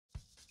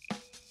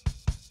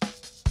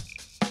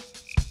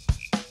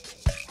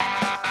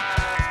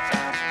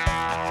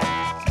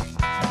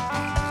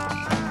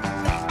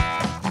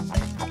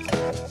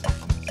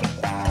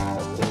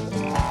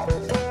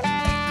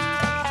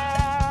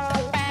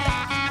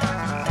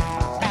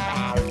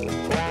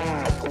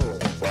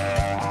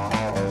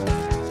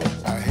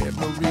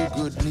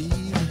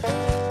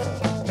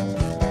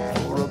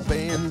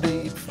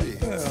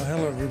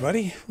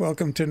everybody.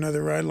 Welcome to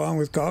another ride along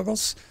with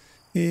Goggles.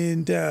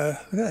 And look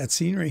at that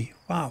scenery.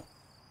 Wow.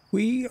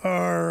 We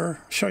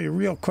are, show you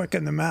real quick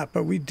on the map,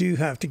 but we do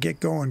have to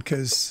get going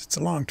because it's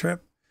a long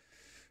trip.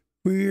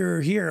 We're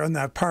here on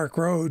that park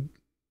road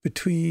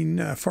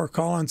between Fort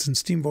Collins and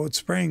Steamboat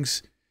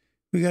Springs.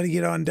 We got to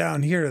get on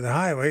down here to the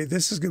highway.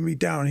 This is going to be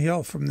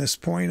downhill from this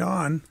point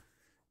on.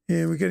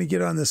 And we're going to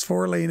get on this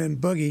 4-lane and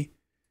boogie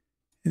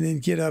and then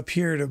get up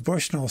here to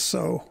Bushnell.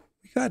 So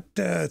we got,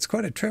 it's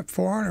quite a trip,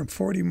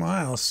 440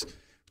 miles,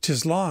 which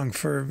is long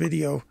for a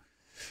video.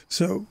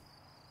 So,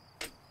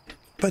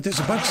 but there's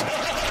a bunch of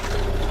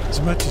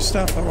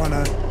stuff I want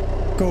to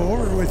go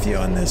over with you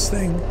on this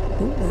thing.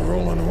 Ooh, we're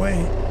rolling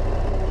away.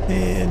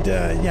 And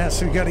yeah,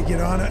 so we got to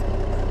get on it.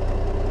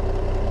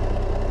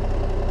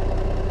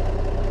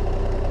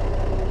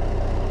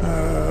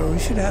 We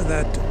should have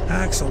that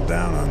axle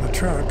down on the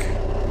truck.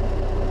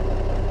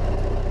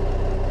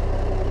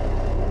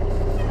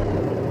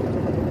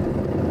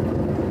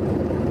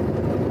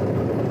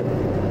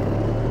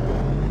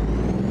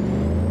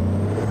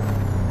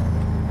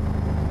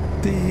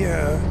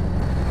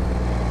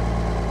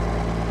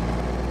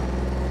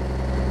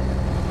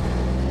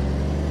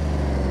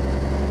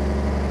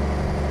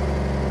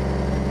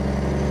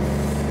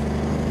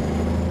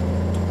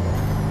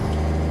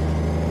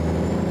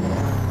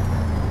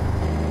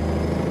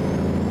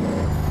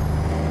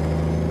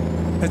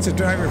 That's a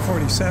driver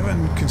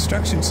 47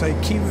 construction site,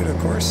 Kiewit, of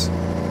course.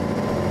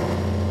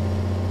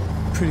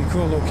 Pretty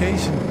cool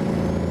location.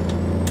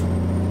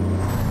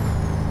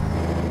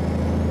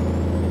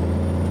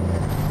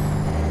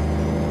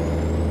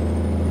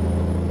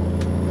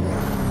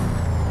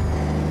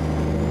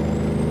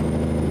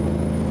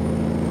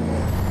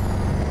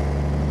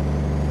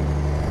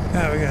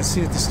 Now we gotta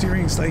see what the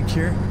steering's like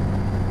here.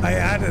 I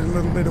added a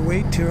little bit of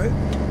weight to it.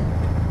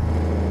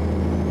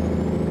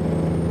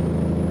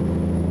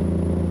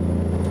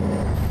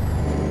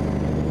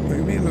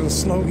 A little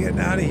slow getting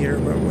out of here,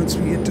 but once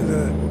we get to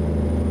the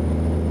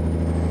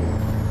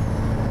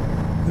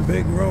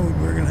big road,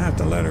 we're gonna have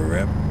to let her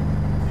rip.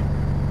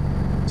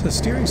 So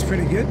steering's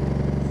pretty good.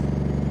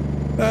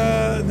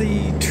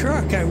 The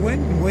truck, I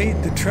went and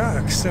weighed the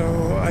truck, so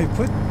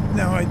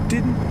now I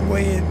didn't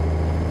weigh it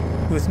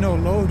with no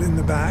load in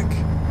the back.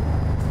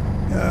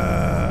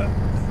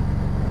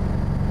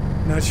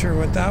 Not sure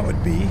what that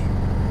would be.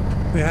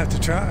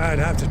 I'd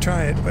have to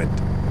try it, but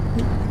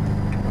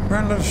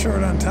run a little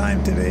short on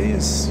time today,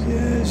 as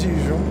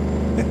usual.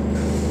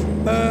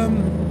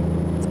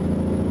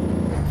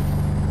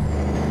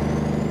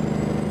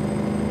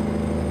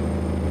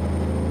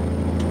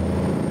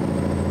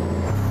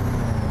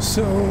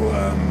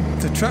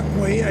 The truck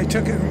weight, I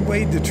took it and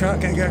weighed the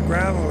truck. I got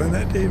gravel in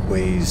it. It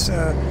weighs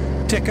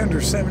tick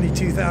under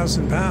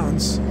 72,000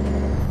 pounds.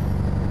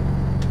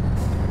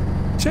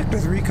 Checked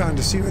with Recon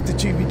to see what the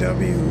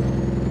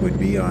GBW would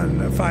be on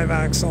a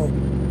 5-axle.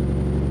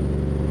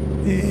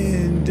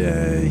 And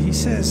he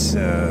says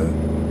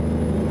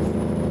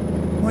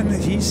one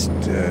that he's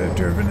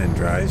driven and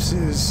drives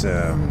is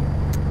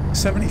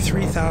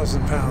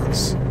 73,000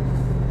 pounds.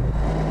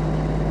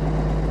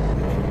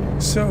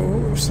 So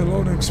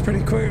Selonok's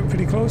pretty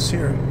close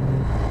here.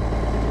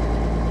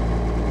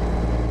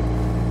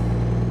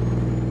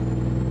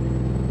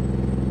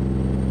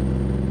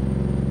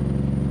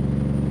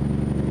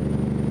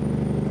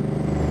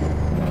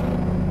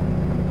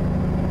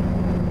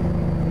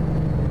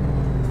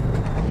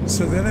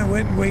 So then I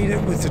went and weighed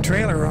it with the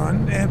trailer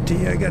on,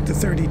 empty. I got the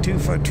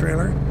 32-foot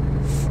trailer,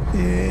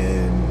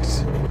 and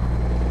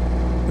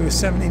it was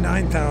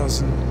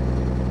 79,000.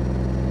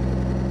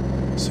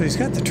 So he's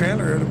got the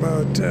trailer at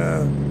about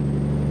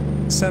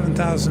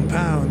 7,000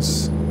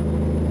 pounds. I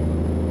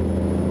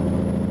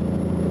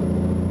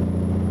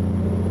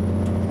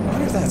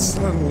wonder if that's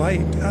a little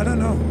light. I don't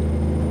know.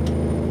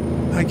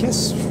 I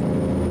guess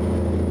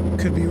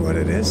could be what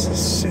it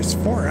is. It's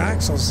 4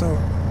 axles, so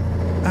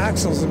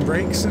axles and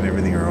brakes and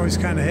everything are always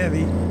kind of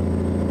heavy,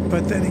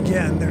 but then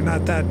again, they're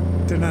not the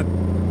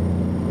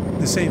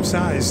same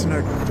size.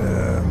 They're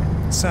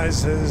not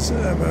sizes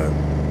of a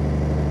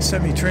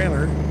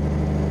semi-trailer.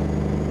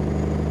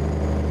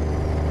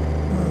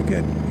 Oh,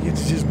 good. You get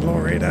to just blow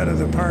right out of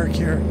the park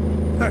here.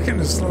 Not going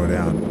to slow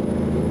down.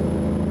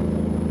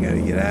 You got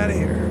to get out of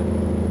here.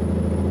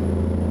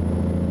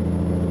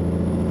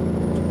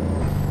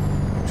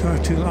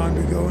 Not too long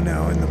to go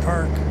now in the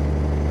park.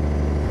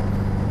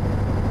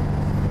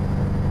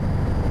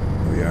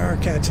 We are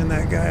catching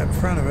that guy up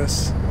front of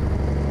us.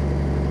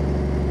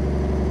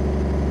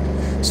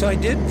 So I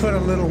did put a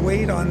little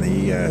weight on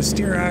the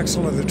steer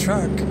axle of the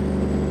truck,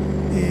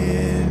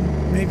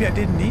 and maybe I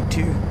didn't need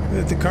to.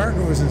 The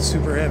cargo isn't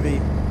super heavy.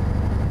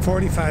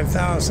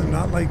 45,000,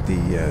 not like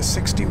the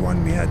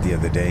 61 we had the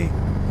other day.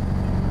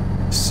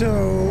 So,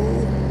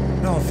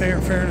 in all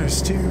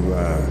fairness to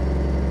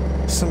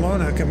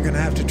Selonik, I'm going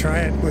to have to try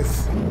it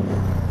with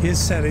his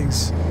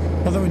settings.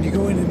 Although when you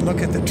go in and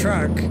look at the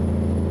truck,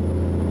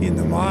 in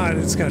the mod,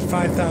 it's got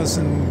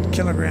 5,000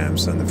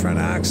 kilograms on the front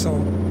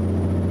axle.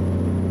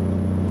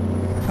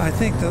 I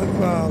think the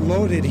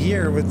loaded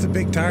here with the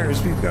big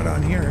tires we've got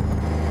on here,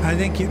 I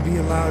think you'd be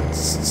allowed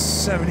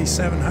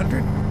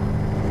 7,700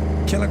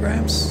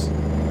 kilograms.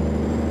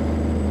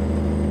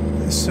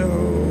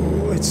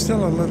 So it's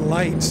still a little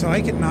light, so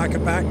I could knock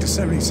it back to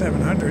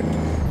 7,700,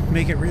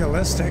 make it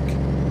realistic.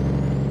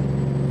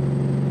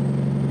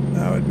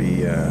 That would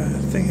be a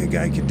thing a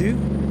guy could do.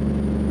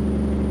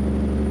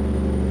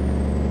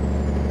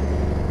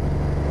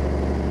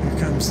 Here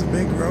comes the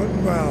big road.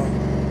 Well,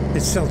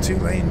 it's still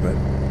 2-lane, but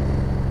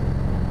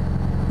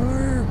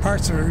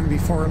parts of it are going to be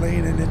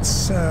 4-lane, and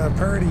it's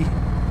purdy.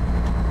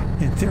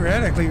 And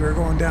theoretically, we're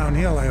going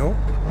downhill, I hope.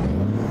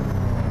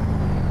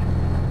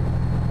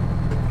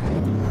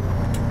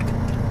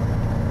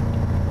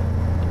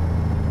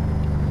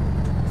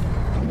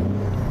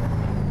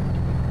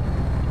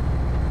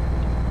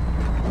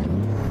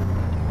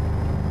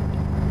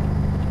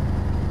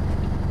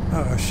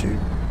 Oh, shoot.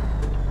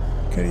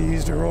 Could have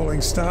used a rolling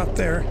stop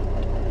there.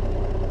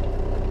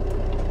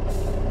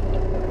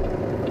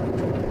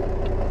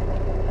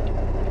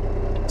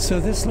 So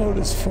this load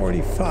is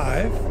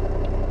 45.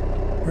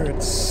 We're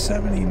at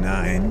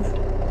 79.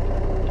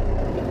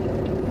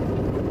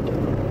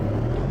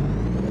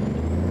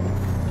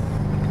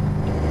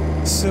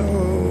 So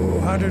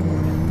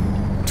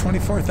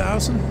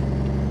 124,000.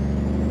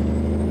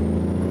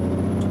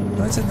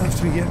 That's enough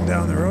to be getting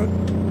down the road.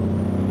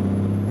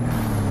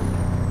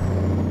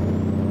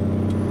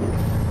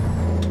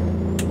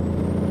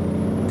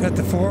 Got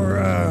the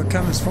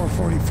Cummins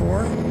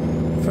 444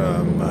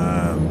 from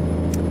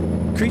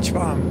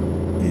Kriechbaum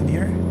in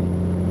here.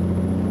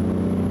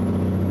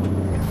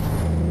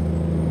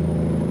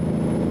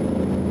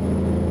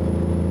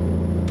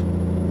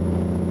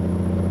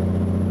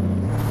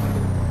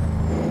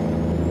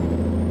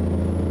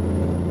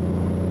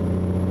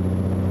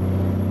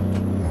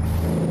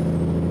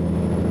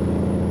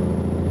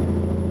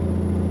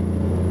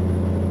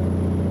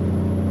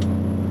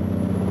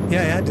 Yeah,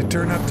 I had to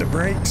turn up the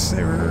brakes.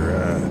 They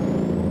were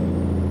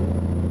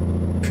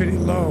pretty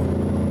low.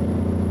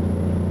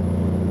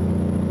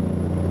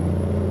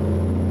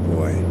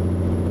 Boy.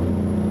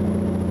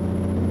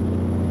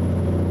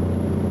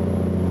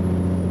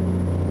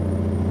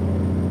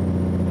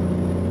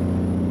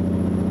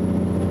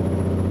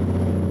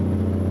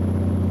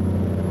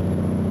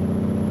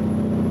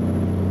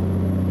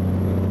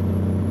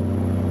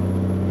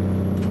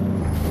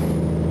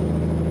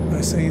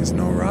 This thing is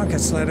no rocket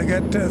sled. I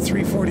got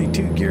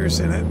 342 gears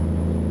in it.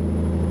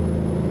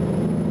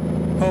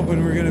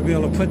 Hoping we're going to be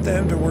able to put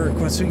them to work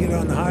once we get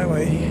on the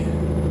highway.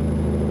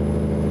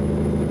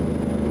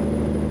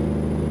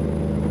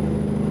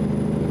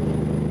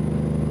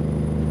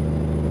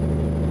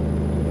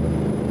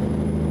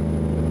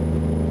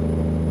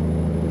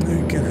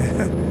 I'm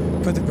gonna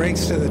put the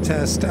brakes to the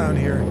test down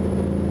here.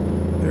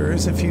 There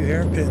is a few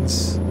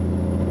hairpins.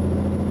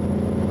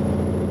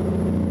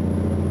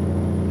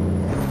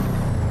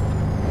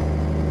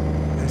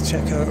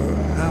 Check out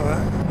how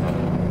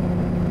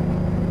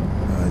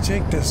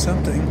Jake does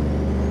something.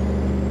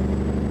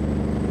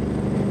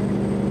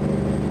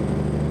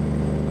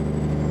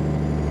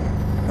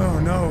 Oh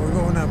no, we're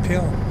going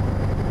uphill.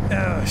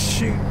 Oh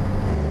shoot.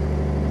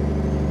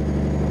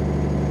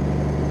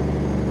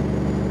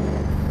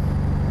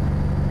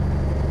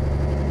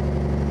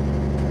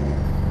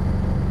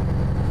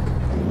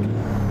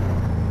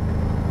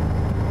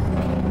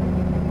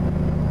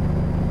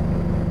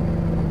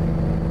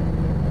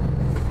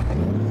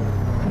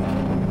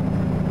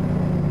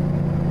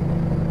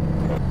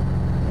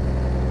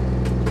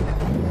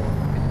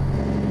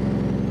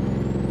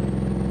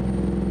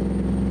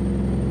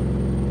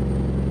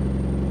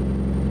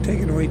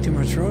 Taking way too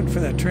much road for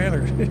that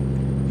trailer.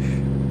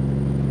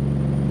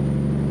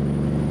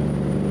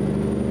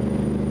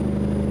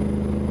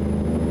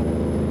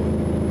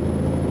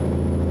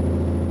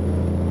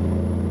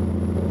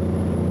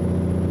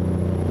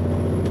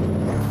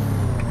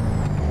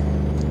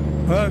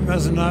 Well, it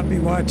must not be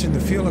watching the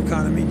fuel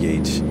economy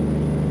gauge.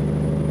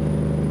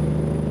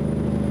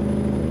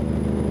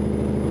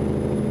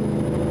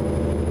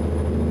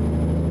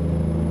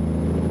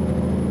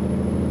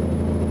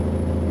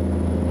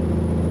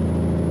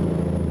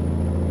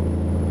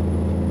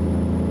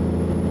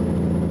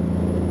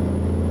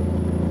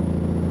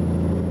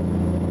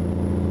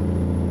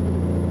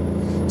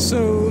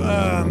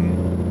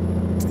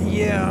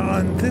 Yeah,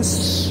 on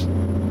this,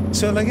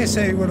 so like I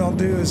say, what I'll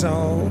do is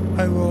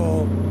I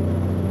will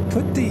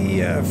put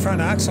the front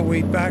axle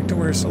weight back to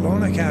where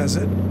Selonik has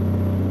it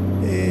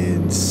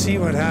and see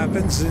what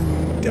happens,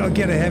 and I'll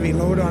get a heavy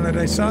load on it.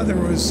 I saw there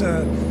was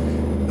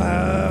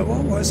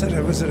what was it?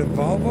 Was it a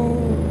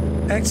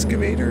Volvo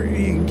excavator?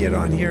 You can get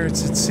on here,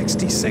 it's at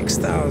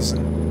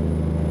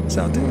 66,000.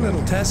 So I'll do a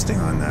little testing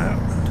on that.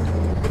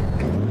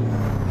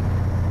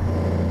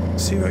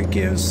 See what it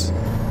gives.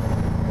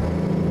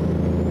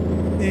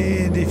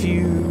 And if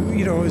you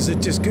know, is it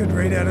just good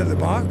right out of the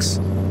box?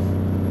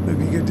 Would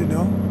be good to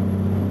know.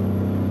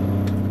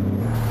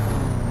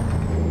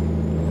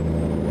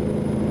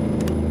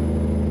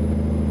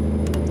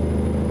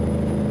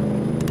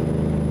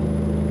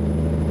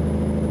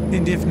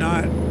 And if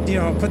not, you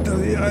know, put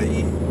the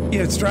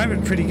Yeah, it's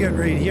driving pretty good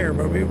right here,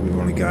 but we've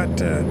only got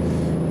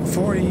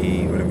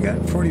 40, what have we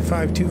got?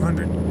 45,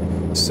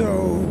 200.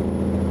 So,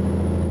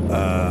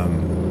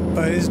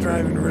 but it is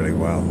driving really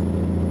well.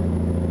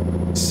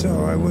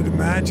 So I would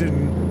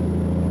imagine,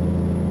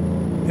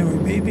 you know, we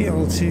may be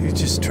able to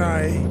just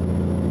try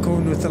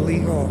going with the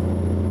legal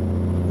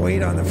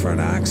weight on the front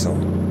axle.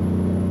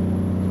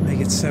 Make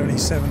it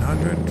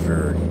 7,700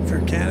 for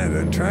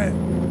Canada and try it.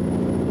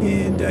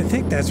 And I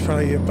think that's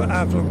probably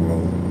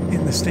applicable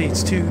in the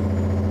States too.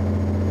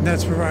 And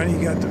that's providing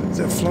you got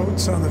the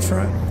floats on the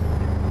front,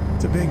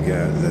 the big,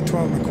 the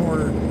 12 and a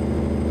quarter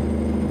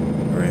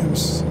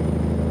rims.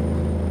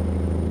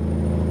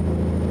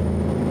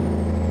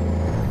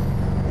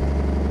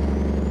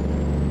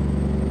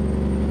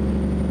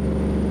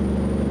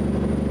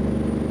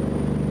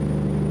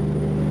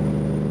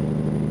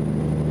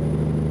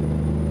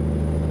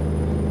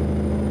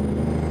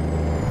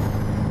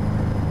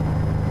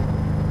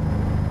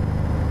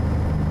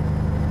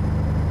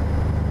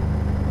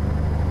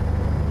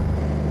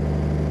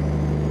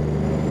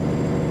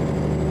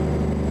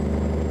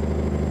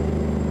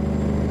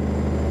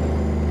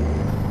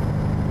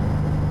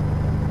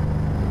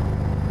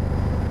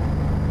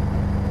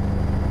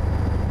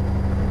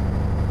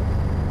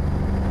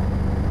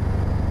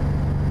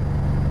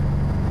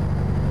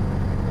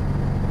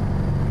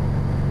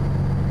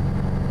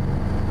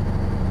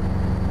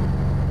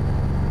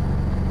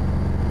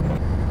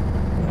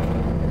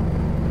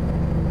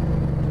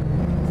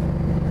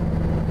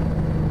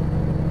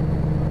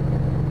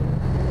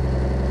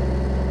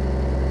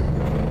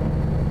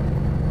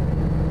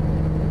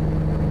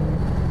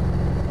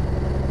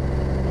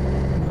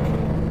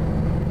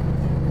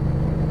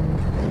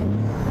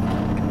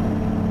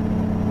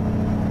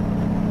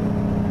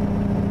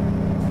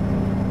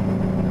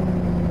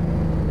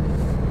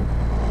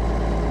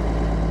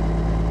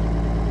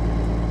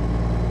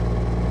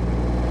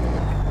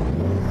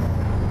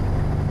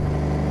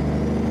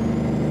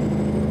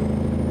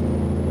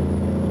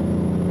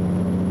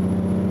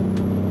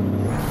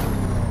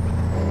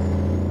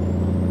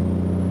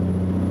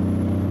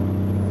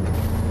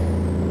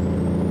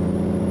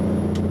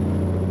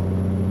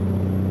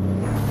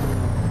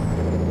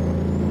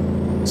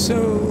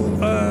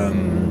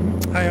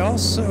 I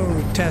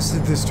also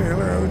tested this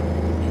trailer out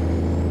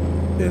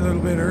a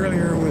little bit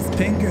earlier with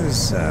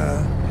Pinka's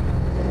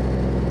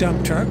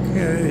dump truck,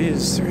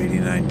 his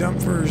 389 dump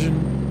version,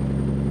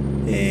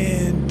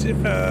 and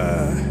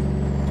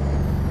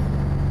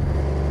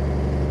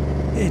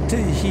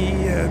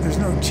there's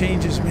no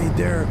changes made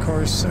there, of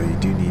course, so you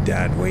do need to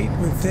add weight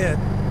with it,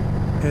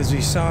 as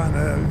we saw in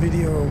a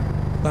video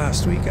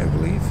last week, I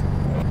believe.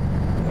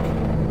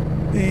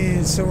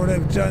 And so what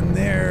I've done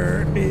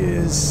there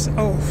is,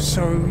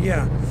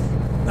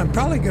 I'm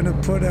probably going to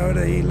put out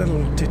a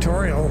little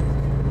tutorial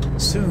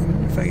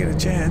soon, if I get a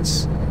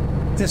chance,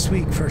 this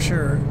week for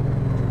sure,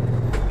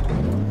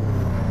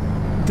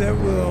 that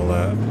will,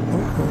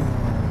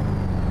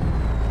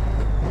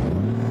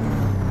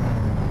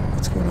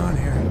 what's going on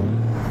here?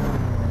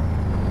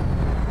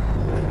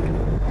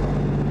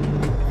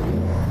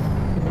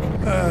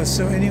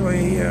 So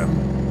anyway,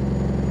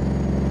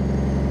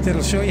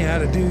 that'll show you how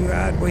to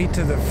add weight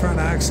to the front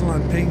axle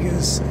on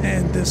Pingas,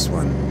 and this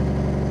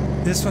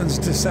one's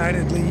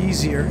decidedly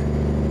easier.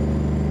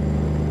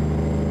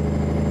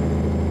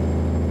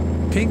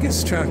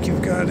 Pingas truck,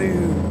 you've got to,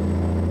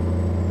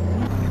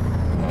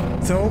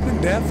 the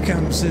open def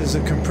comes as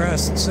a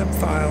compressed zip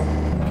file.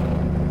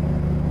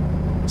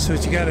 So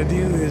what you got to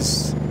do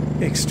is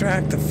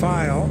extract the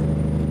file,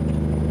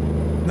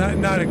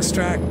 not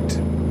extract,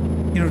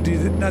 you know,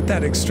 not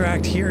that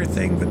extract here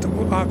thing, but the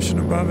option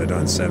above it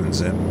on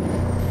 7-zip.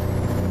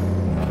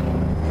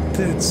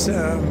 That's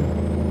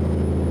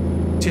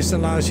just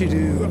allows you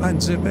to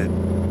unzip it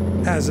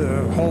as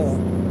a whole,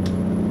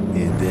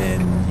 and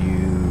then you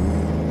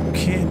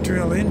can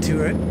drill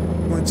into it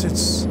once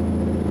it's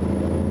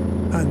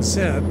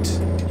unzipped,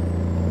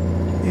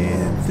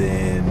 and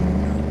then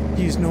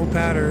use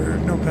Notepad or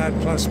Notepad++,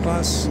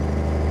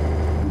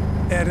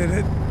 edit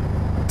it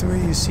the way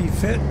you see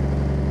fit.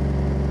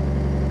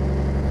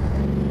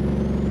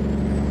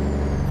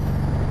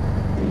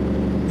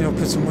 You know,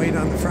 put some weight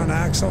on the front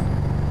axle,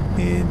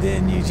 and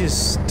then you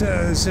just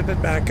zip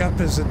it back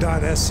up as a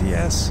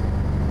 .SCS.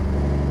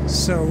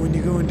 So when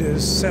you go into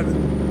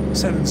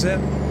 7-zip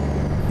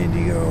and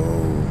you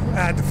go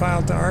add the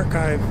file to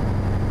archive,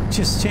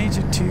 just change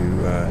it to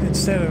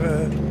instead of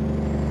a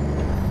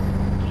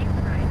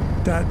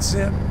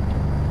 .zip,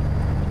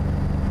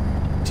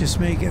 just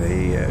make it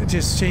a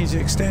just change the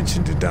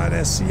extension to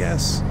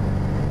 .SCS.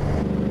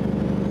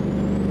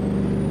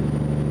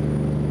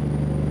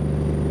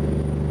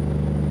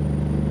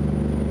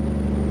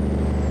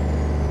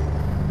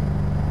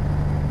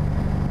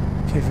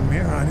 Okay, from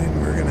here on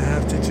in, we're going to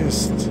have to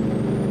just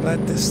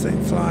let this thing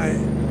fly.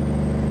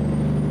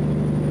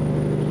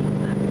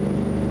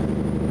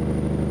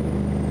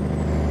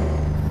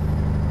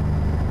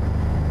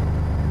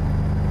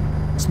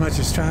 As much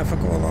as traffic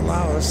will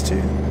allow us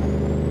to.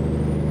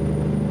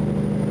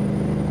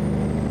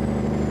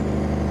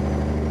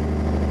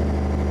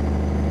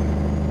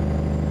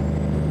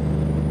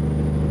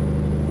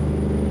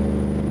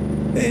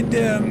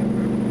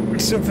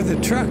 And so for the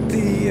truck,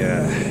 the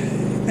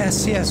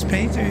SCS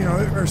paint, you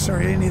know, or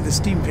sorry, any of the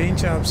steam paint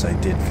jobs I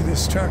did for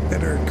this truck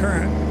that are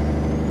current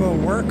will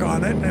work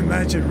on it. I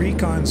imagine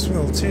Recon's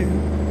will too,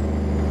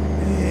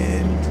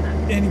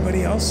 and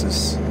anybody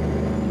else's.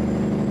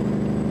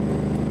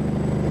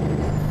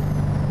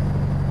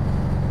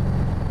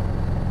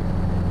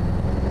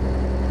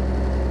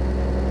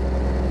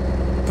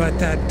 But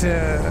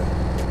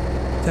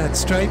that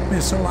stripe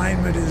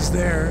misalignment is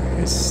there.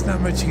 It's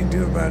not much you can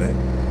do about it.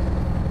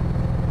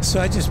 So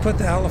I just put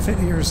the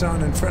elephant ears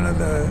on in front of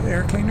the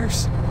air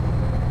cleaners,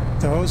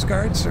 the hose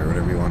guards, or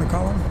whatever you want to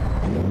call them.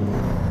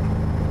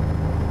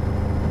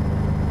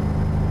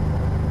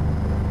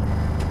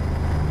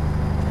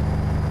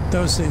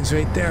 Those things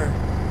right there.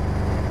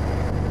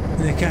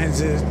 And it kind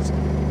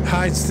of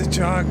hides the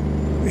jog,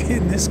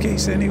 in this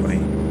case anyway,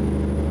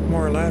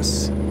 more or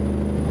less.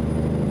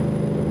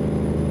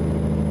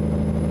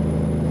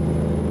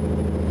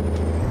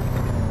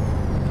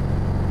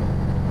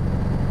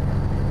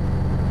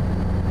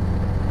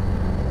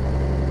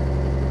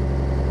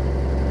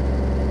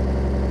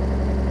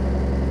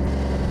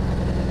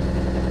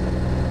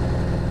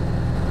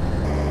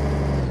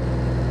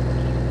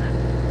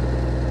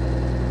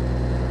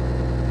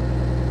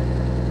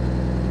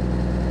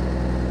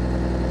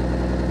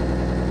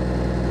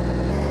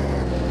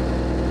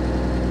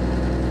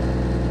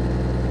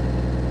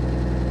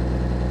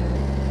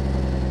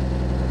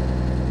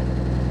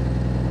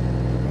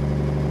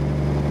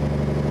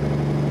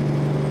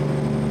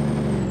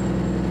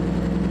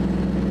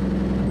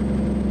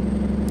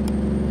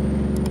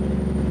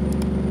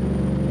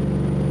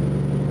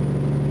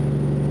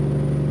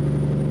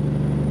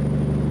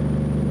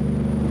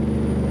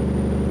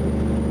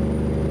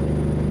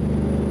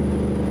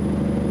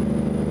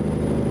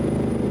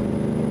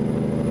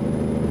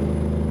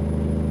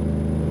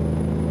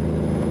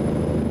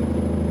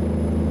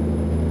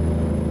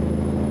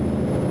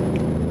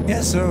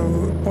 Yeah,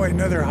 so boy,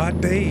 another hot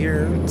day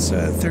here. It's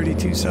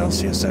 32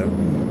 Celsius out.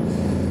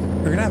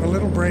 And we're gonna have a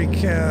little break,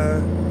 I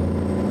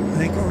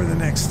think, over the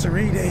next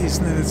 3 days,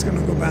 and then it's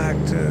gonna go back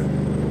to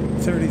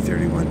 30,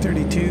 31,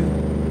 32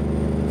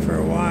 for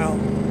a while.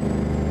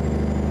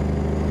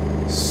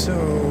 So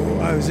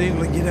I was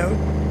able to get out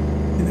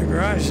in the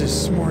garage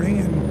this morning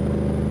and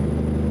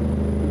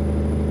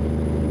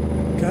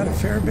got a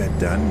fair bit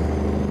done.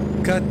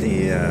 Got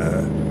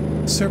the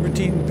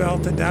serpentine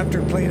belt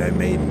adapter plate I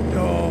made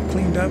all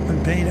cleaned up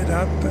and painted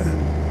up, and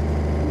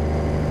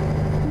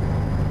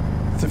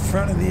the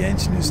front of the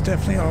engine is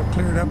definitely all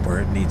cleared up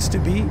where it needs to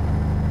be,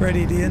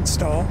 ready to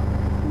install.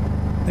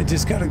 I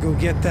just got to go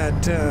get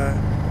that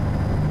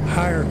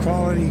higher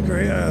quality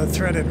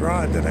threaded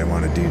rod that I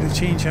want to do to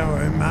change how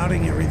I'm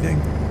mounting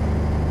everything.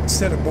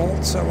 Instead of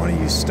bolts, I want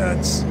to use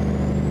studs.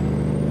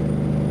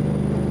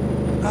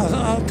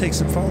 I'll take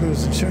some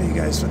photos and show you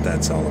guys what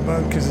that's all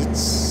about, because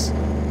it's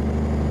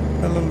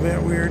a little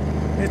bit weird.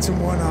 It's a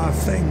one-off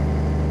thing.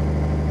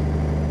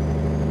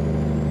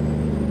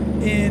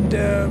 And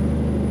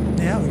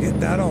yeah, we'll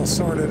get that all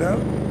sorted out.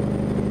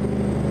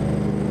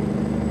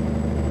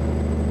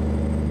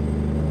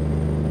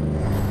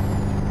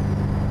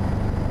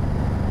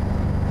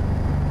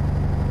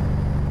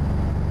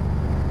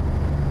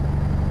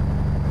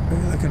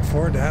 Really looking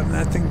forward to having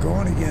that thing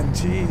going again.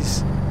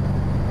 Jeez.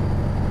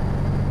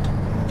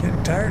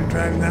 Getting tired of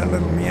driving that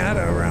little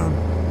Miata around.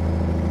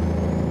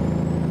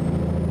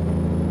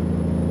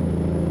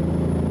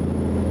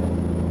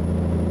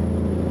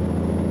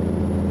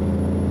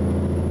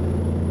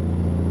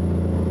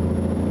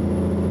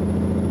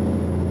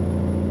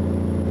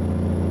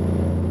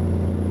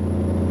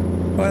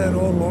 Boy, that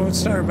old Lone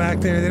Star back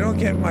there, they don't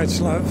get much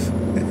love.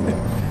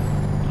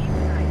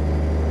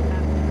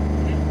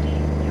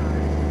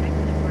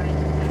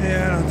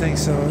 Yeah, I don't think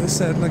so. This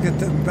said, look at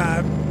the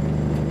map.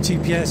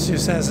 GPS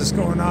just has us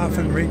going off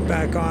and right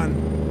back on.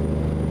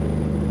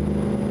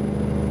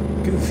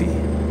 Goofy.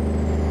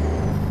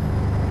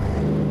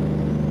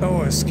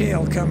 Oh, a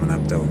scale coming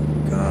up though.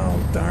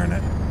 Oh, darn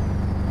it.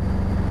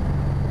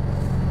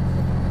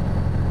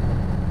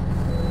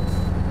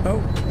 Oh,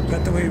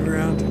 got the wave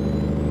around.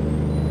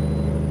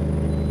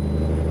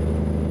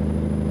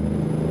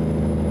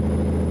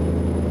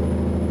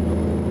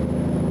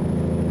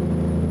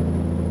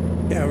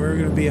 Yeah, we're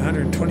going to be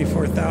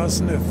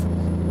 124,000 if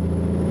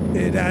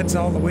it adds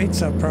all the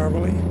weights up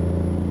properly.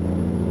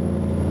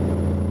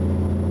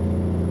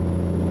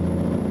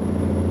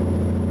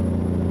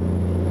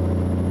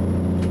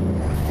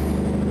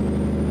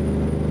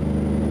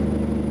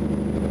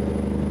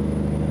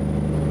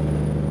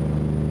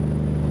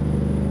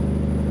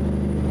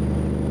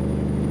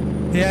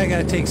 Yeah, I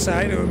gotta take Si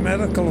to a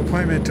medical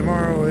appointment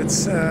tomorrow.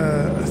 It's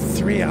a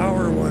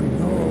 3-hour one.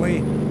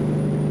 Holy.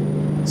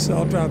 So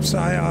I'll drop Si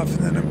off, and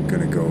then I'm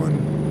gonna go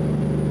and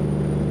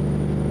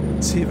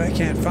see if I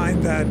can't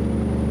find that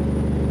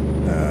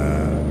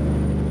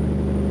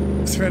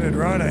threaded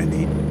rod I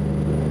need.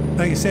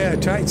 Like I say, I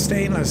tried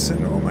stainless,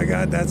 and oh my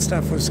god, that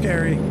stuff was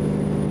scary.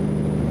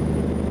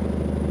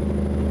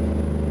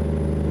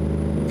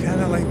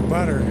 Kind of like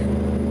butter.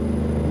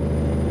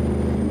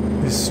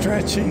 is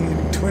stretching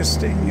and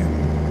twisting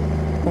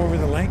and over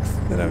the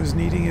length that I was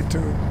needing it to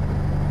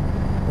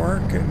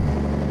work,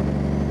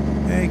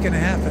 and it ain't gonna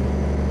happen.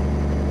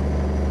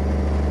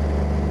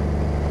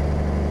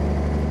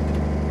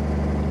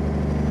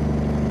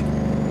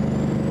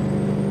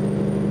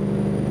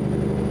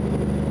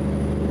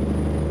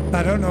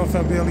 I don't know if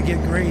I'll be able to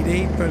get grade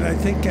 8, but I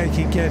think I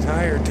could get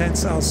higher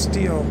tensile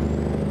steel.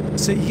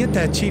 So you get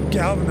that cheap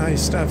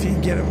galvanized stuff, you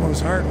can get at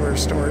most hardware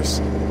stores.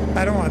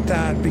 I don't want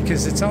that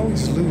because it's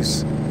always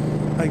loose.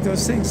 Like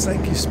those things,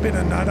 like you spin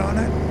a nut on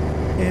it,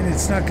 and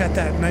it's not got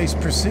that nice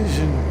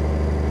precision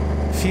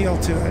feel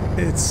to it.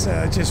 It's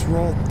just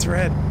rolled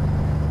thread,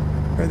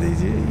 or they,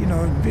 you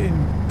know,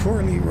 been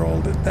poorly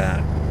rolled at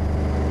that.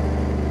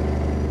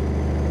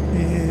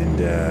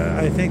 And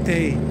I think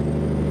they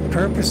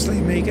purposely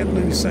make it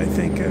loose. I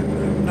think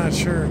I'm not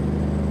sure,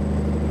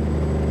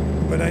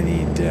 but I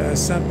need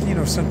something, you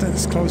know, something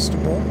that's close to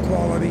bolt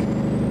quality.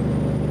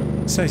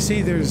 So I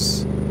see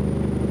there's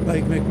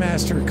like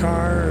McMaster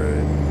Car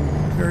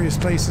and various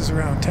places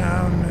around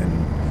town,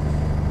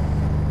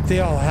 and they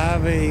all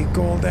have a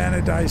gold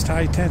anodized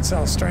high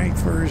tensile strength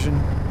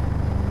version.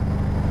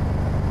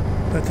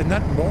 But the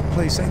nut and bolt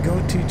place I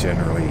go to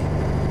generally,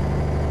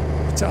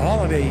 it's a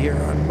holiday here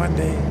on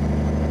Monday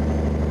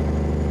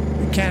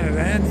in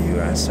Canada and the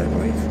US, I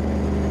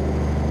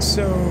believe.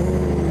 So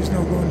there's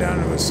no going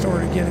down to a store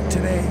to get it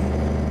today.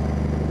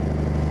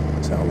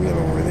 So I'll wheel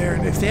over there,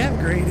 and if they have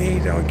grade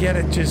 8, I'll get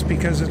it just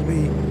because it'll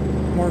be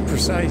more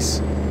precise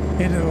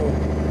and it'll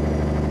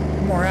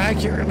more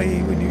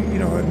accurately, when you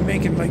know,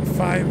 making like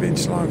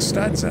 5-inch long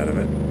studs out of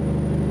it.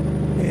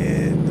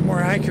 And the more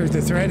accurate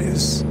the thread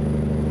is,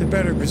 the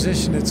better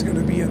position it's going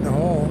to be in the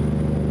hole,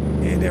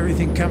 and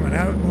everything coming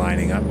out and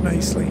lining up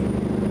nicely.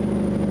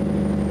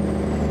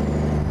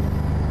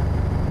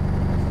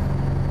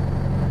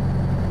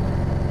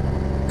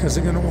 Because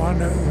they're going to want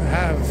to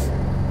have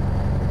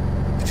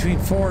between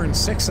 4 and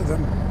 6 of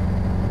them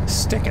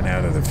sticking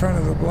out of the front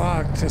of the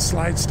block to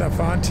slide stuff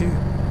onto.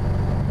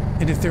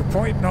 And if they're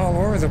pointing all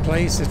over the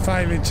place at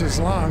 5 inches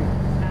long,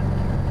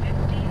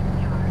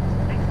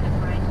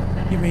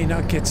 you may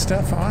not get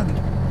stuff on,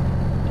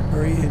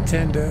 or you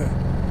intend to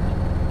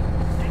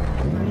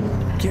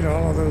get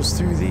all of those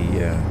through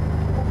the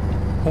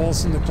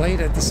holes in the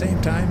plate at the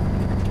same time.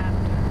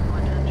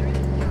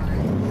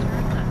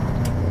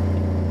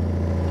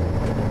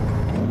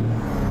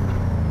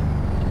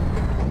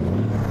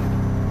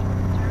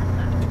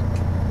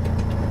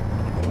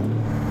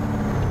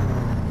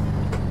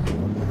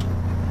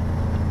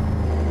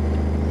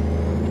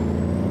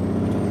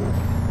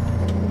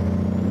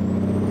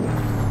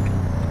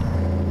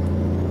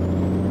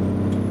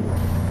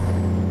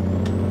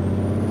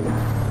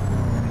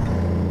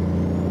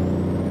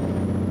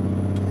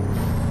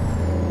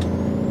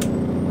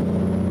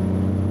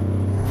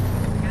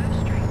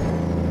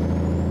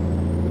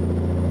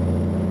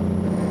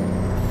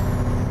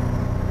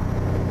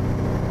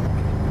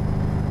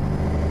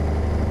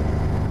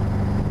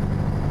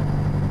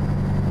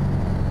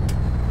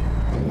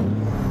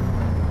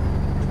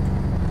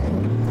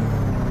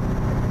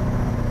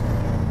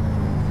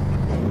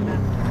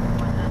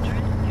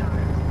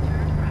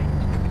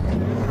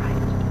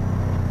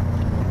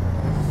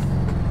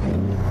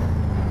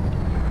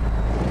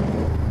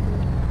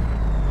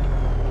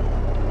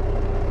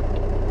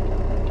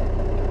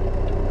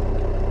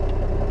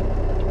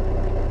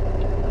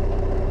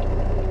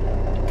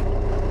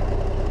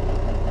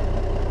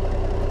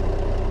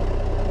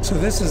 So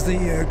this is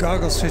the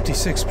Goggles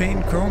 56 paint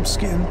and chrome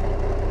skin.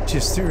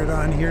 Just threw it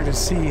on here to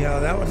see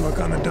how that would look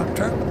on a dump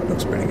truck.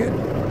 Looks pretty good.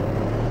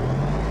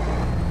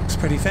 Looks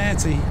pretty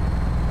fancy.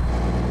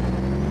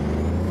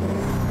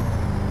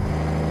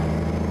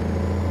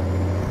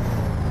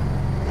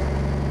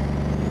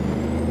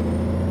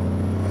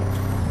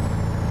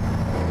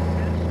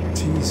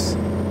 Jeez.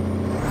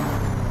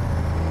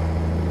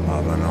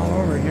 Bobbing all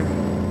over here.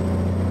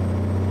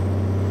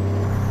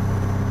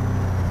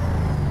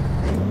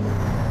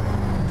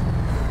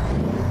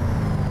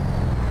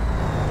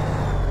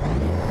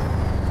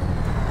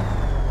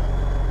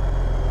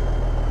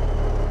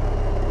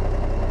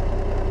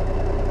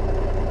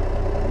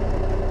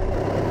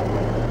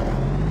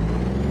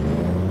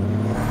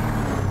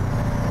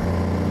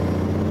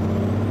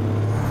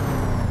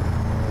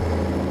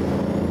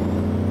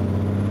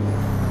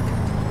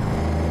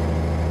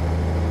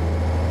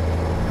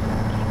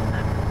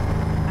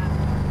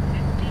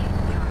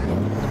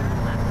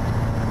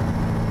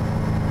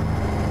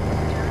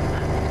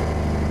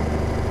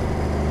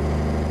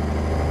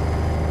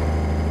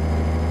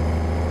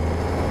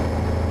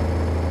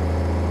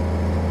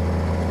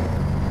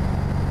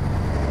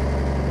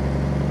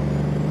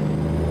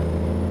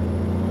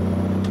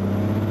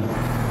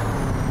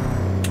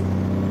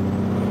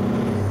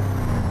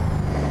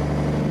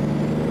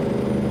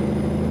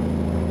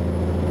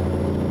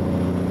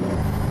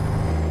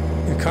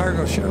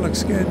 Cargo sure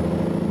looks good.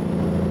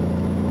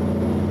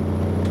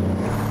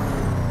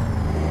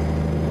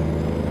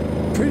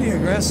 Pretty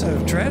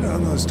aggressive tread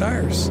on those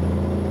tires.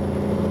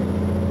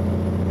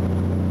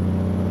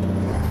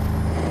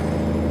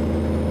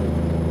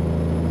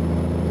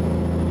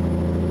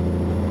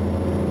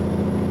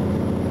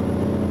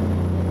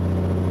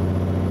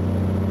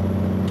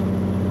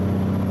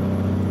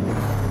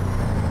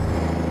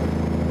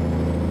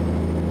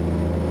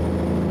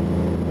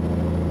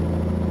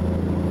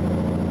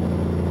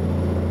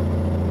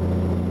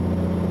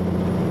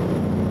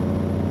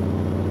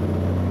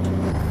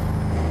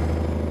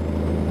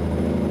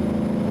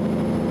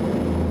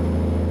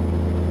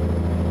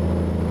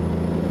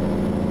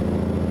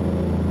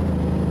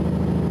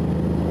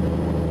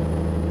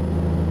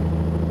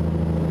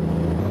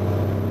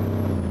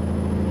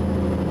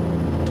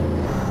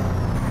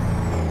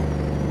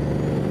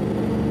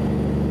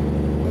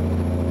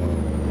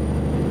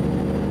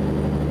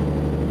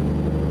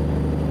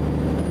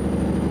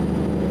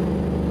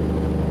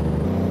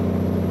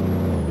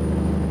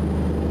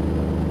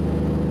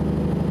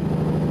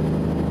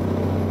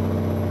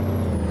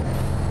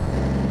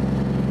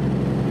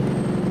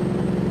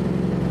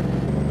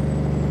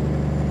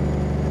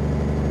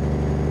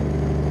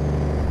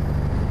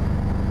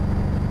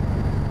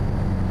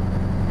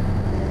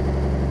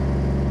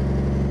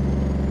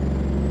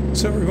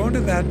 So we're going to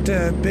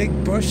that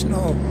big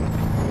Bushnell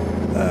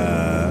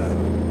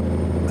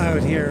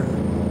out here,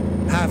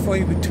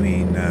 halfway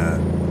between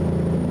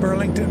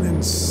Burlington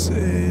and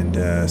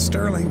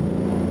Sterling.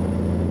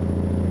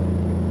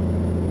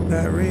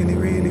 That really,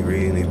 really,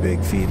 really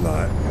big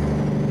feedlot.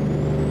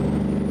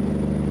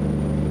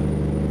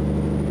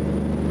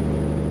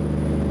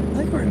 I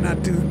think we're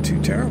not doing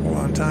too terrible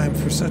on time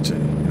for such a,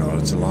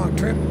 it's a long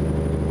trip.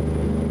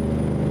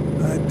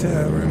 But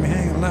we're going to be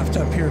hanging left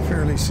up here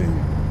fairly soon.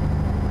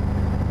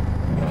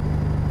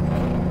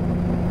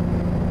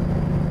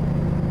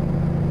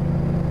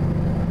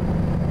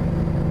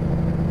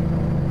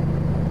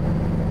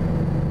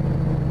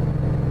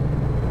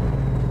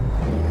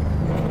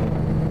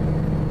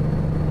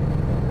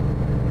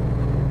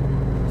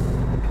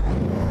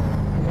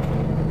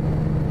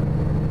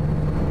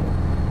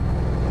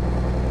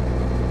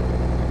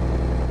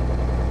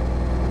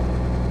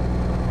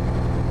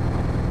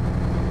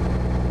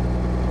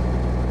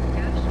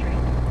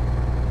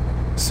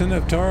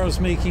 Tutorials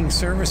making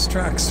service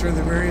trucks for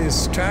the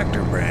various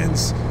tractor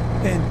brands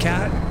and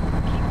KaD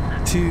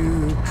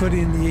to put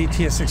in the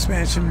ATS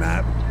expansion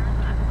map.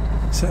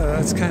 So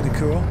that's kind of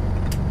cool.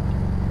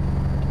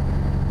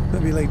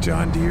 That'll be like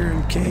John Deere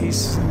and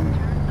Case and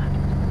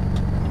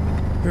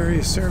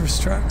various service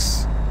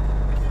trucks.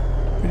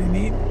 Pretty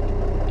neat.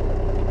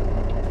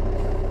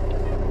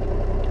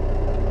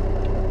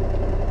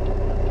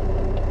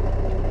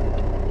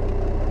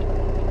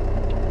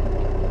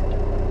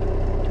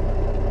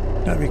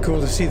 That'd be cool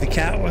to see the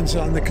KaD ones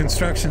on the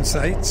construction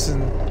sites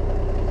and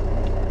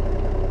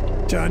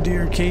John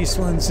Deere and Case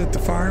ones at the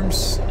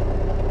farms.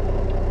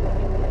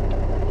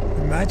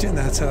 Imagine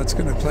that's how it's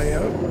going to play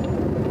out.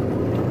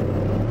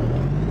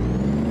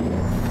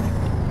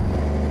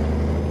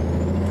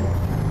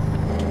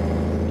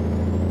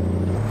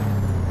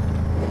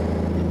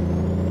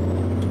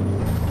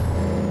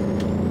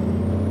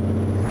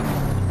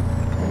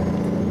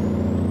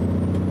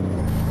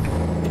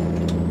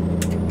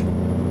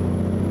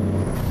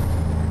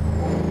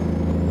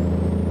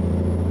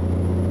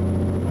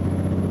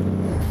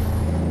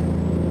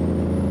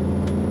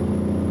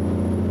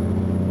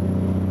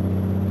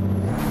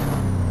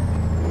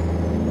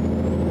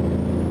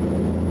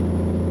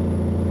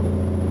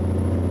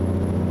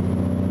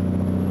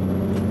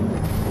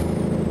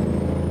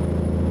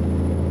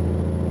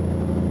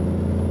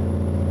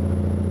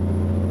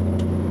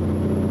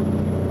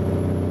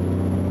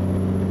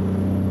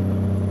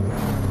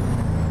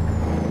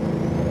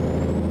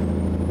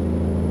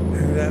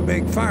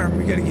 Big farm,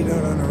 we got to get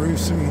out on the roof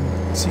so we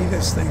can see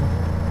this thing.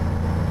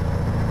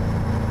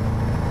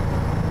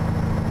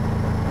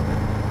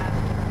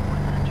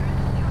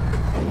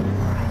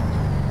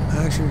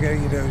 Actually, we got to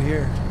get out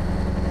here.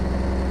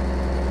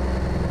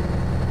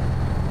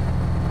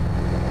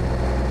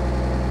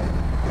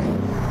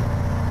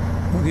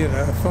 We'll get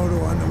a photo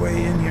on the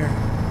way in here.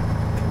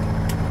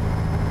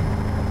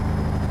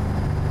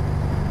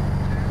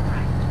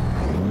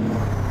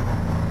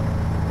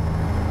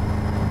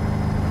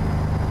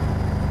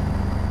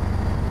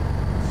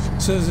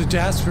 So there's the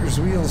Jaspers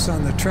wheels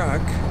on the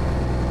truck,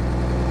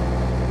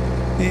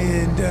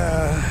 and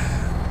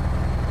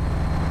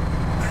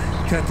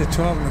got the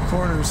 12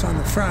 1/4s on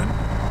the front,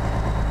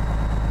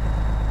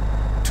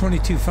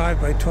 22.5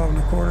 by 12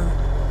 1/4.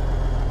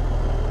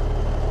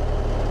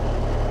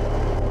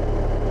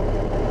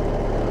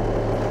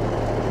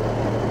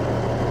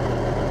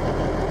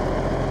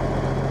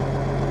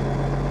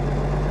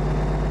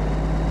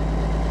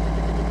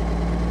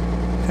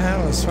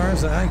 Cattle as far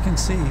as the eye can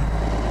see.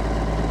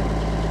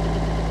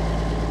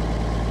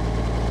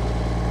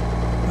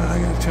 I'm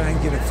going to try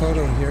and get a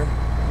photo here.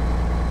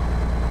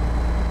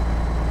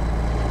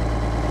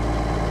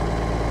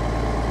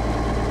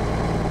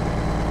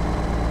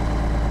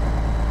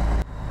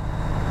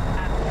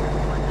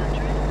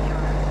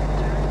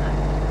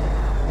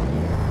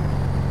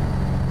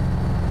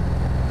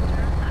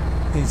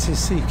 You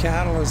just see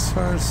cattle as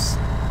far as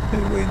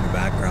way in the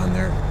background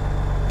there.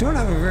 Don't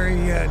have a very,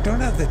 don't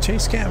have the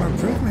chase cam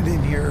improvement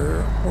in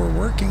here, or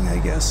working, I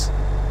guess.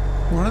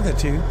 One of the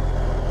two.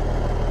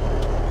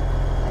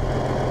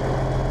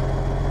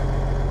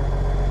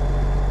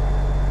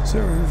 So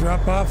we're going to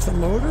drop off the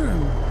loader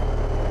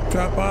and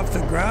drop off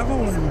the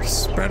gravel and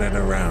spread it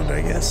around,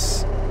 I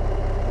guess.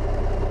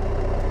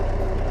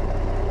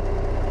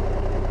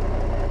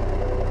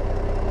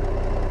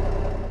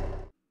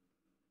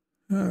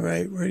 All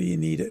right, where do you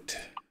need it?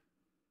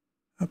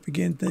 Up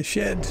against the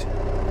shed.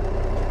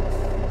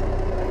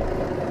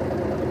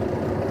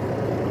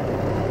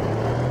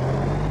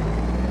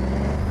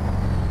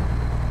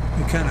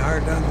 Be kind of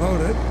hard to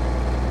unload it.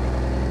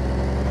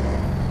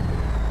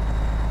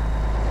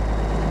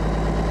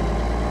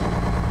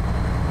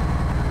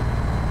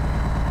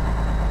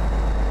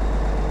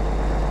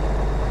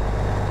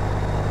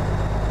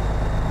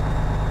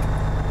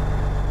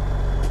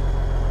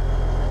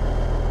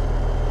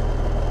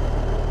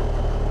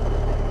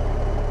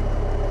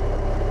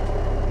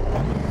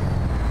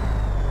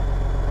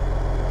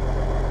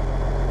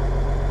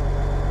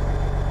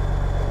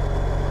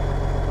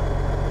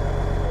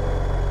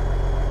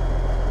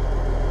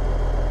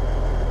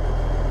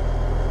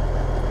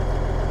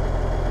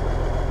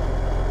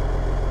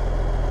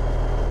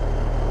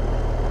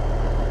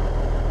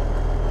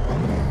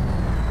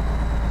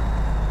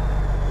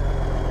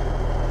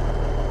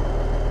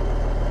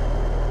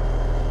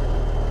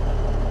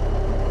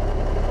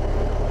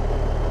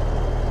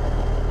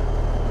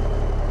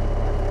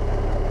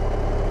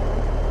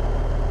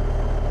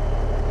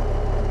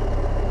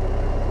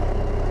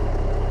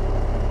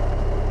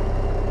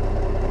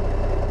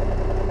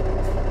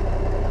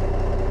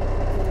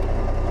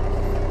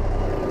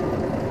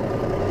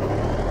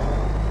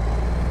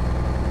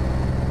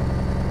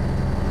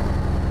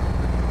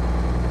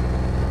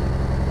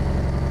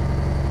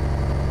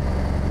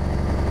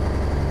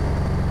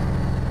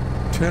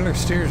 Trailer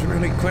steers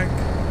really quick.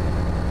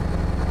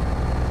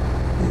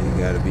 You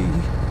gotta be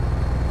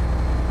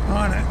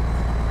on it.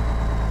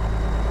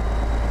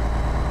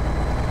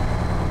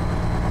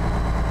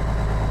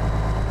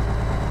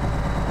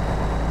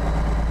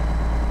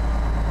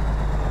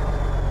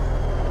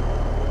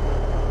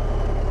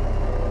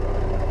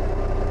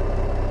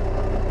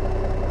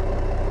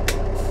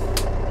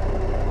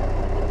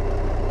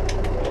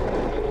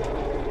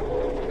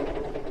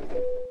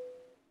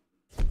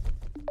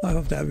 I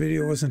hope that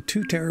video wasn't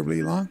too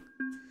terribly long.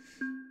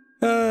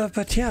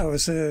 But yeah, it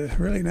was a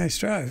really nice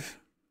drive.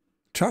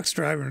 Truck's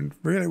driving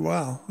really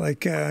well.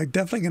 Like,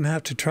 definitely gonna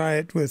have to try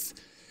it with,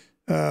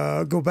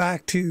 go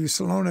back to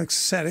Selonik's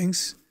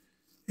settings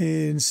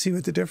and see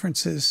what the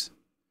difference is.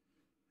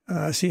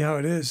 See how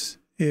it is.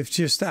 If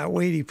just that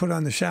weight he put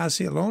on the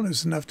chassis alone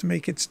is enough to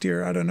make it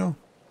steer, I don't know.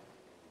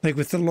 Like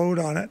with the load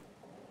on it.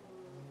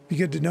 Be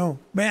good to know.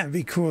 Man, it'd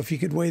be cool if you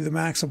could weigh them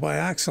axle by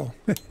axle.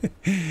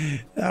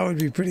 That would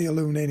be pretty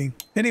illuminating.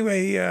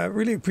 Anyway,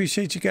 really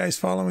appreciate you guys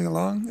following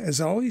along as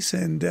always,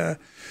 and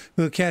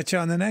we'll catch you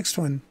on the next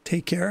one.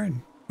 Take care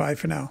and bye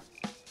for now.